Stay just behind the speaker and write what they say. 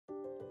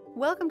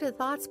Welcome to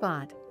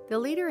ThoughtSpot, the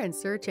leader in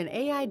search and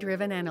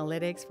AI-driven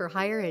analytics for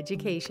higher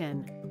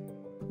education.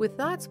 With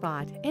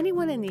ThoughtSpot,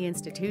 anyone in the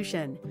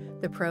institution,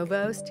 the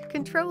provost,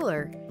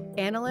 controller,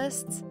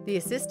 analysts, the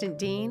assistant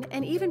dean,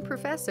 and even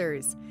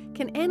professors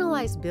can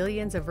analyze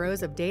billions of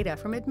rows of data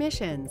from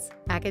admissions,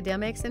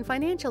 academics, and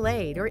financial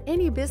aid, or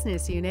any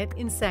business unit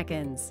in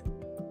seconds.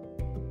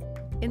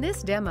 In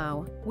this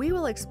demo, we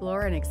will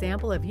explore an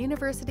example of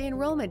university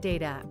enrollment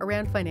data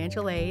around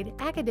financial aid,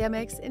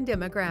 academics, and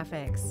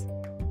demographics.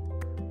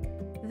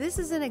 This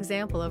is an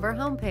example of our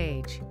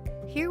homepage.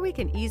 Here we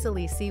can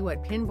easily see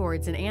what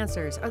pinboards and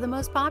answers are the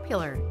most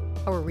popular,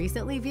 or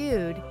recently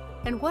viewed,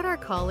 and what our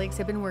colleagues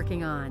have been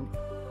working on.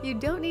 You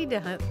don't need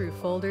to hunt through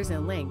folders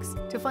and links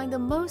to find the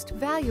most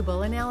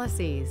valuable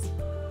analyses.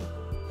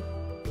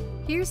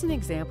 Here's an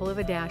example of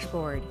a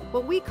dashboard,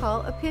 what we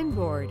call a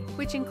pinboard,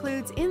 which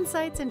includes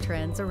insights and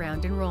trends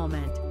around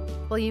enrollment.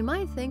 While you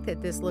might think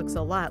that this looks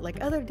a lot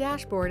like other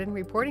dashboard and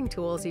reporting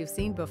tools you've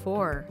seen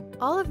before,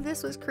 all of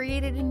this was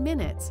created in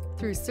minutes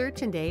through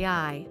search and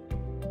AI.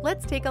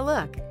 Let's take a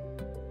look.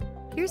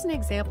 Here's an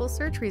example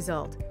search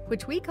result,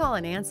 which we call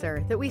an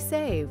answer that we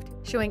saved,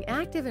 showing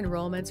active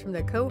enrollments from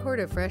the cohort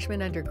of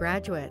freshman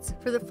undergraduates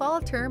for the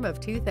fall term of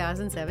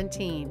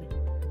 2017.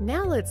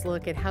 Now let's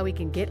look at how we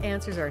can get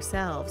answers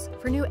ourselves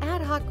for new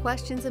ad hoc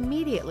questions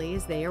immediately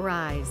as they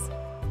arise.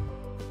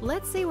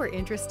 Let's say we're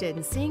interested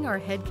in seeing our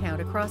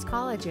headcount across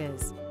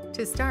colleges.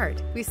 To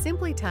start, we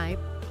simply type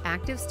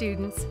active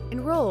students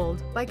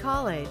enrolled by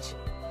college.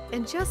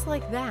 And just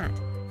like that,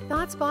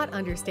 ThoughtSpot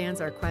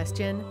understands our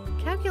question,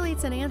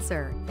 calculates an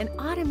answer, and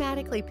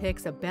automatically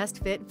picks a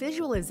best fit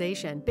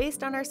visualization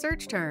based on our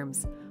search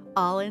terms,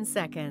 all in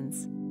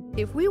seconds.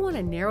 If we want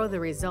to narrow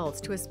the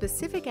results to a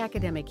specific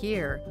academic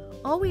year,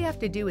 all we have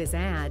to do is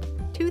add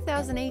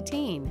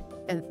 2018,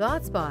 and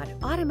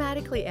ThoughtSpot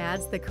automatically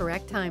adds the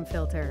correct time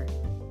filter.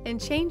 And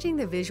changing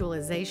the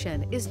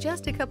visualization is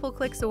just a couple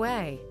clicks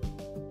away.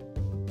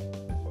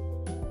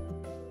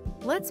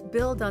 Let's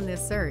build on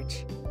this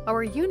search.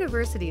 Our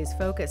university is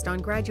focused on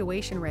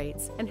graduation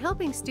rates and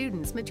helping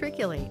students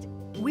matriculate.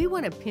 We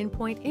want to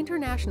pinpoint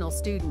international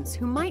students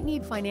who might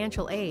need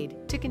financial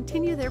aid to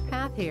continue their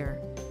path here.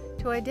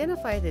 To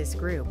identify this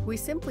group, we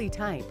simply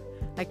type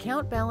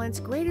account balance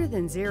greater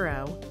than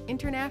 0,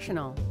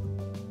 international.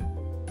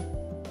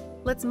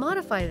 Let's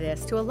modify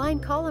this to a line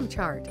column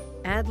chart,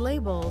 add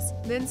labels,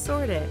 then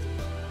sort it.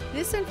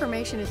 This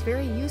information is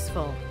very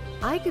useful.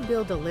 I could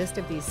build a list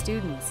of these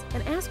students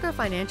and ask our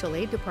financial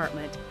aid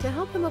department to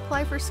help them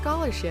apply for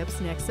scholarships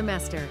next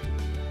semester.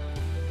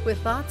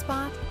 With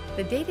ThoughtSpot,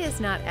 the data is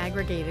not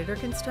aggregated or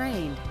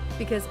constrained.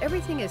 Because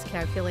everything is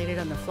calculated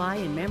on the fly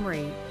in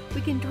memory,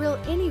 we can drill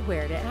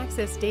anywhere to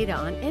access data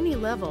on any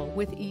level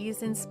with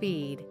ease and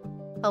speed.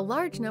 A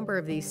large number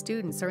of these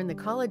students are in the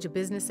College of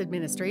Business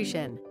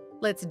Administration.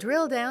 Let's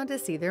drill down to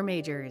see their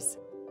majors.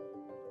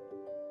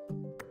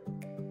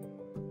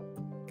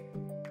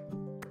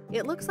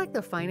 It looks like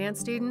the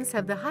finance students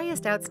have the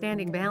highest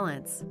outstanding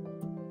balance.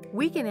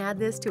 We can add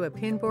this to a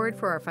pinboard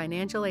for our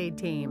financial aid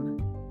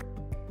team.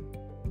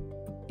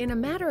 In a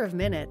matter of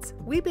minutes,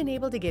 we've been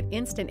able to get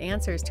instant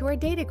answers to our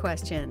data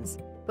questions.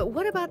 But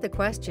what about the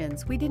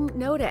questions we didn't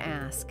know to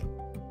ask?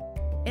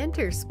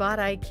 Enter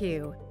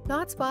SpotIQ,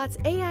 ThoughtSpot's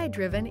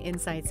AI-driven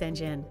insights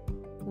engine.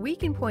 We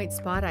can point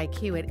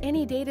SpotIQ at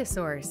any data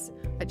source,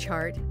 a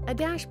chart, a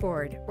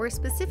dashboard, or a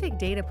specific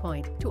data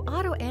point to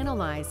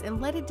auto-analyze and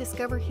let it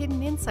discover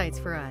hidden insights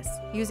for us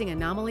using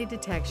anomaly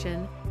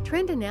detection,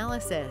 trend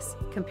analysis,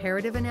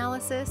 comparative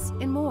analysis,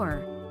 and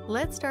more.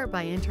 Let's start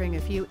by entering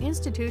a few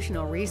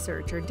institutional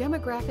research or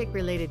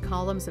demographic-related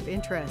columns of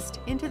interest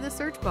into the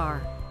search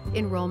bar: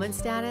 enrollment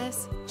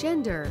status,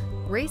 gender,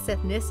 race,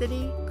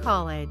 ethnicity,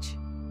 college.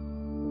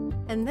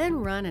 And then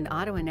run an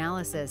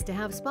auto-analysis to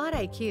have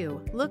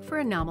SpotIQ look for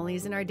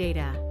anomalies in our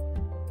data.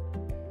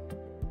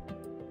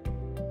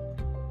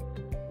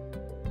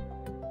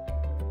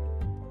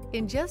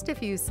 In just a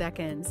few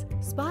seconds,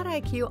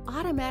 SpotIQ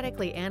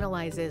automatically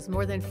analyzes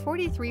more than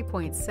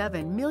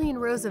 43.7 million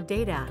rows of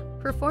data,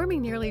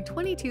 performing nearly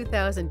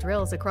 22,000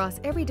 drills across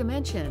every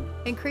dimension,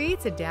 and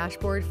creates a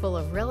dashboard full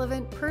of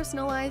relevant,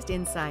 personalized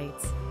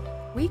insights.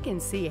 We can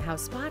see how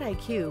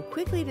SpotIQ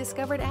quickly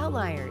discovered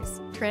outliers,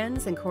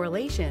 trends, and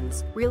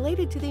correlations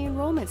related to the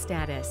enrollment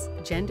status,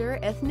 gender,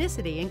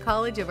 ethnicity, and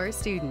college of our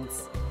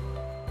students.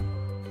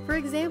 For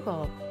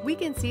example, we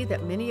can see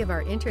that many of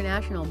our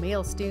international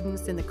male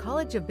students in the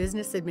College of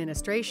Business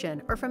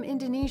Administration are from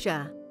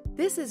Indonesia.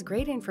 This is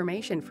great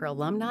information for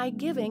alumni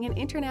giving and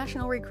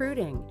international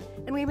recruiting,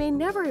 and we may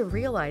never have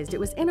realized it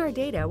was in our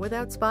data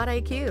without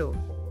SpotIQ.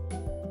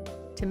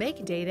 To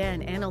make data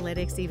and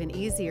analytics even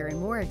easier and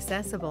more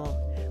accessible,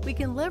 we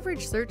can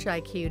leverage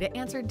SearchIQ to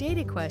answer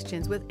data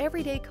questions with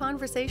everyday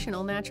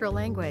conversational natural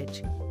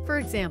language. For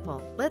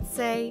example, let's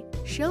say,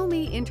 show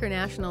me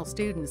international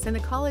students in the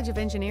College of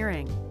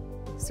Engineering.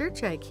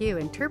 SearchIQ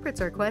interprets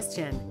our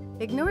question,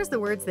 ignores the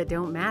words that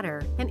don't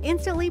matter, and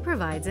instantly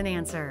provides an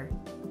answer.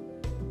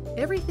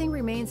 Everything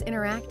remains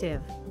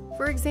interactive.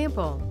 For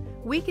example,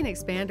 we can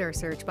expand our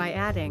search by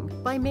adding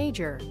by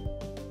major.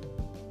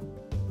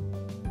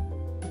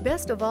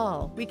 Best of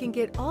all, we can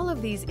get all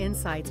of these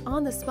insights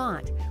on the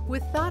spot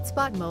with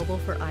ThoughtSpot Mobile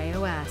for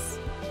iOS.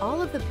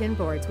 All of the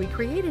pinboards we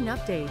create and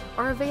update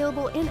are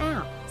available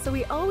in-app, so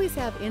we always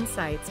have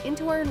insights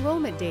into our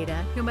enrollment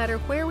data no matter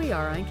where we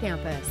are on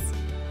campus.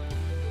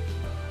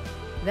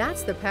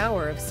 That's the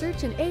power of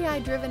search and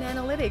AI-driven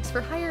analytics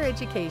for higher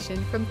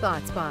education from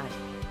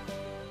ThoughtSpot.